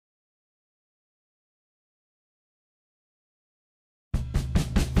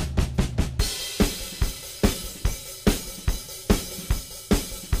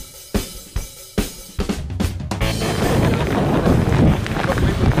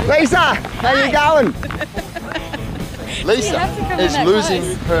Lisa, how you going? Lisa is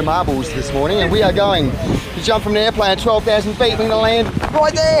losing her marbles this morning, and we are going to jump from an airplane at 12,000 feet. We're going to land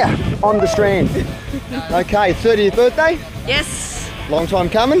right there on the Strand. Okay, 30th birthday? Yes. Long time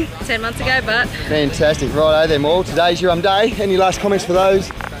coming? 10 months ago, but... Fantastic. Righto then, Maul. Today's your day. Any last comments for those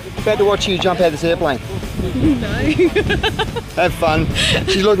about to watch you jump out of this airplane? No. Have fun.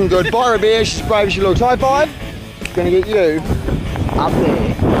 She's looking good. Buy her a beer. She's brave as she looks. High five. Gonna get you up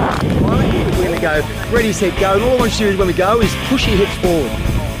there. We're gonna go ready, set, go. And all I want you to do when we go is push your hips forward.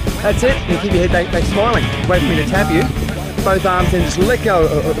 That's it. And keep your head back smiling. Wait for me to tap you. Both arms, then just let go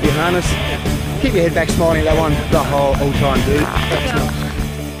of your harness. Keep your head back smiling at that one the whole time, dude. That's nice.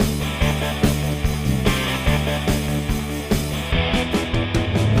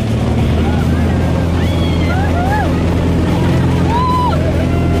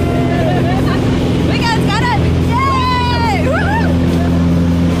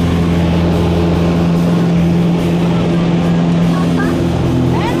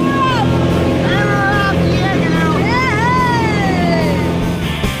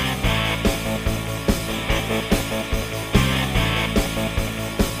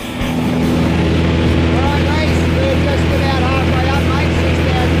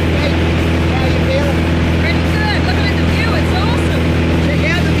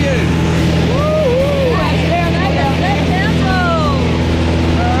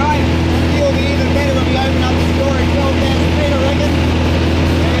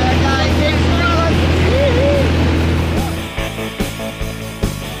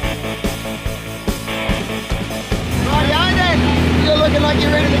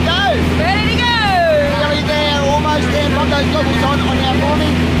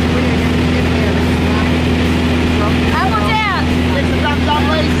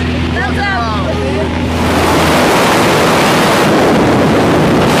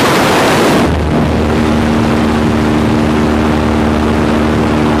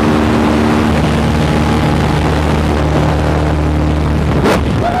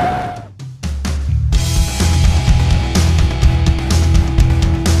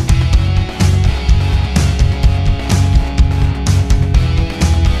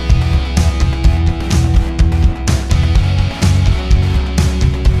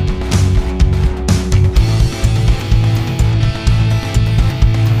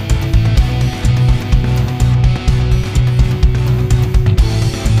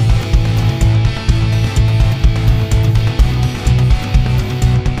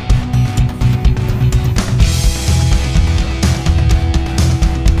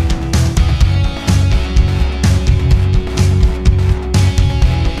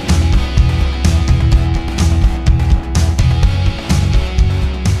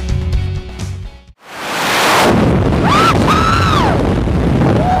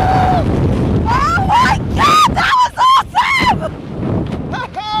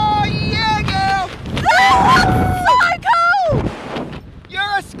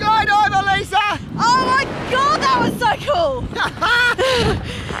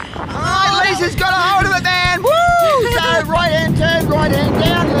 Alright, Lisa's got a hold of it, man. Woo! So right hand turn, right hand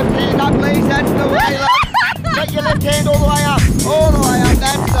down, left hand up, Lisa. That's the way. Get your left hand all the way up. All the way up.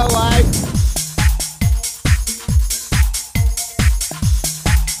 That's the way.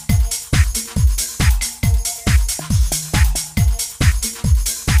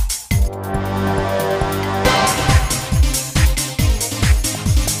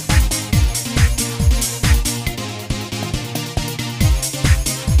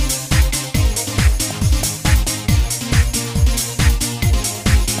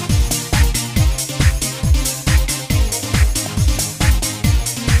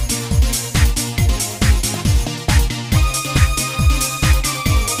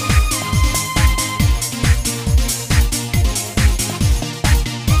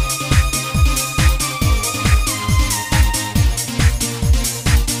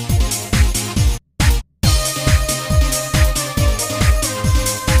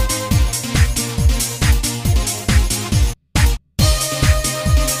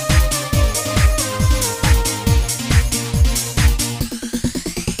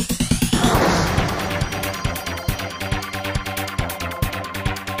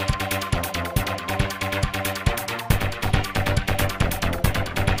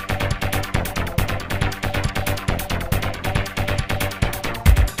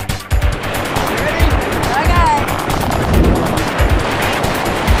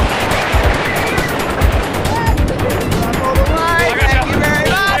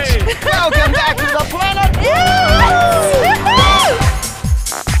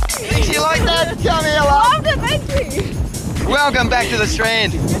 back to the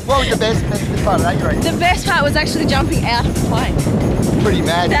strand. What was the best part of that, you reckon? The best part was actually jumping out of the plane. Pretty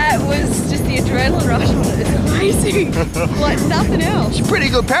mad. That was just the adrenaline rush on it. It's amazing. Like nothing else. It's a pretty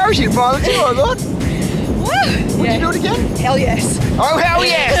good parachute pilot too, I thought. Woo! Would you do it again? Hell yes. Oh, hell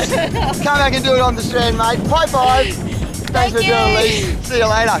yes! Come back and do it on the strand, mate. High five. Thanks for doing it, Elise. See you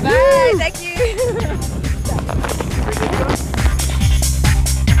later. Bye, thank you.